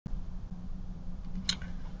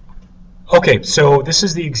Okay, so this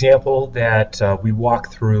is the example that we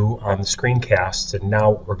walk through on the screencast, and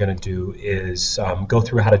now what we're going to do is go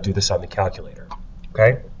through how to do this on the calculator,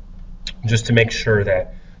 okay? Just to make sure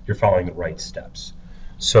that you're following the right steps.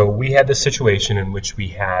 So we had this situation in which we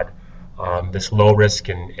had this low risk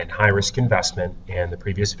and high risk investment in the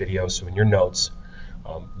previous video, so in your notes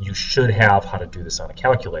you should have how to do this on a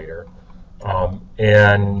calculator,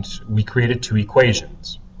 and we created two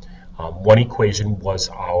equations. One equation was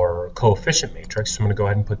our coefficient matrix, so I'm going to go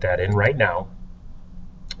ahead and put that in right now.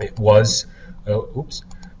 It was,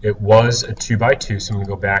 it was a 2 by 2, so I'm going to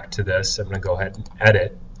go back to this. I'm going to go ahead and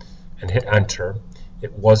edit and hit enter.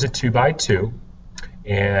 It was a 2 by 2,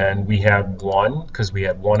 and we had 1 because we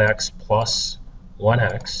had 1x plus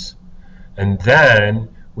 1x, and then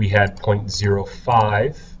we had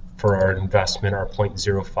 0.05 for our investment, our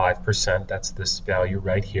 0.05%, that's this value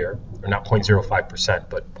right here, or not 0.05%,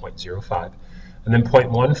 but 0.05, and then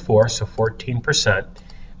 0.14, so 14%,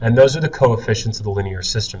 and those are the coefficients of the linear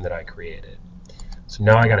system that I created. So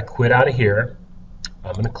now I got to quit out of here.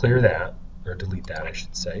 I'm going to clear that, or delete that, I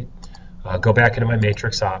should say. Go back into my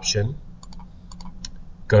matrix option,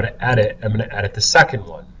 go to edit. I'm going to edit the second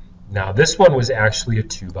one. Now this one was actually a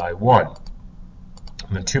 2 by 1.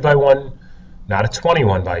 I'm a 2 by 1. Not a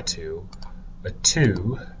 21 by 2, a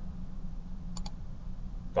 2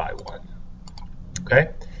 by 1.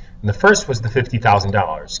 Okay? And the first was the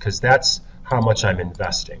 $50,000 because that's how much I'm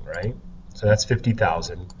investing, right? So that's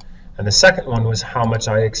 $50,000. And the second one was how much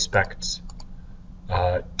I expect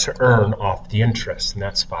to earn off the interest, and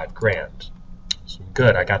that's $5,000. So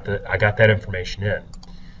good, I got that information in.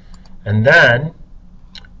 And then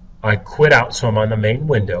I quit out, so I'm on the main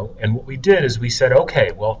window, and what we did is we said,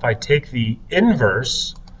 okay, well, if I take the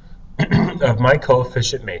inverse of my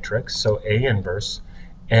coefficient matrix, so A inverse,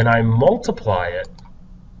 and I multiply it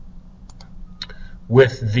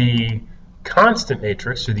with the constant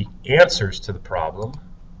matrix, or the answers to the problem,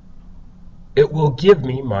 it will give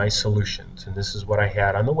me my solutions. And this is what I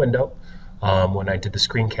had on the window when I did the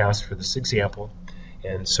screencast for this example.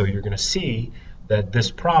 And so you're going to see that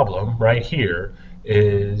this problem right here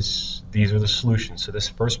is, these are the solutions. So this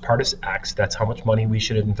first part is X, that's how much money we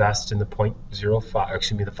should invest in the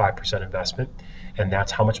 5% investment, and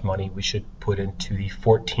that's how much money we should put into the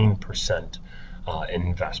 14%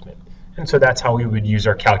 investment. And so that's how we would use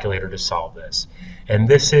our calculator to solve this. And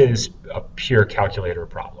this is a pure calculator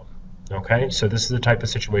problem. Okay, so this is the type of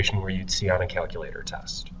situation where you'd see on a calculator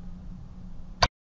test.